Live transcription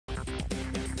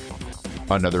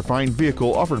Another fine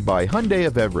vehicle offered by Hyundai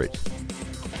of Everett.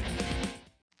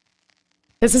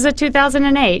 This is a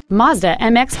 2008 Mazda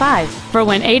MX-5 for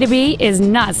when A to B is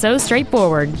not so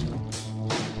straightforward.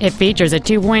 It features a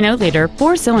 2.0-liter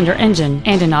four-cylinder engine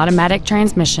and an automatic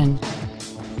transmission.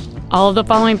 All of the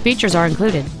following features are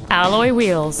included: alloy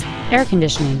wheels, air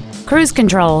conditioning, cruise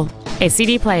control, a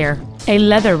CD player, a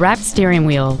leather-wrapped steering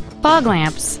wheel, fog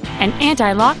lamps, an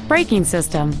anti-lock braking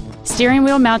system, steering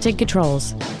wheel mounted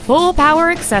controls, full power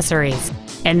accessories,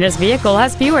 and this vehicle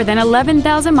has fewer than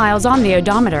 11,000 miles on the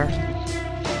odometer.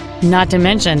 Not to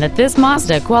mention that this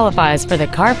Mazda qualifies for the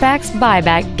Carfax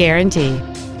buyback guarantee.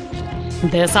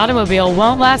 This automobile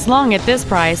won't last long at this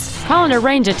price. Call and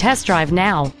arrange a test drive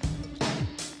now.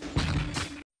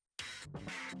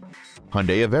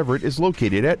 Hyundai of Everett is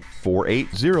located at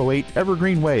 4808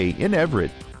 Evergreen Way in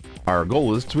Everett. Our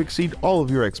goal is to exceed all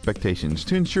of your expectations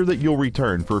to ensure that you'll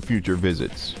return for future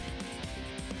visits.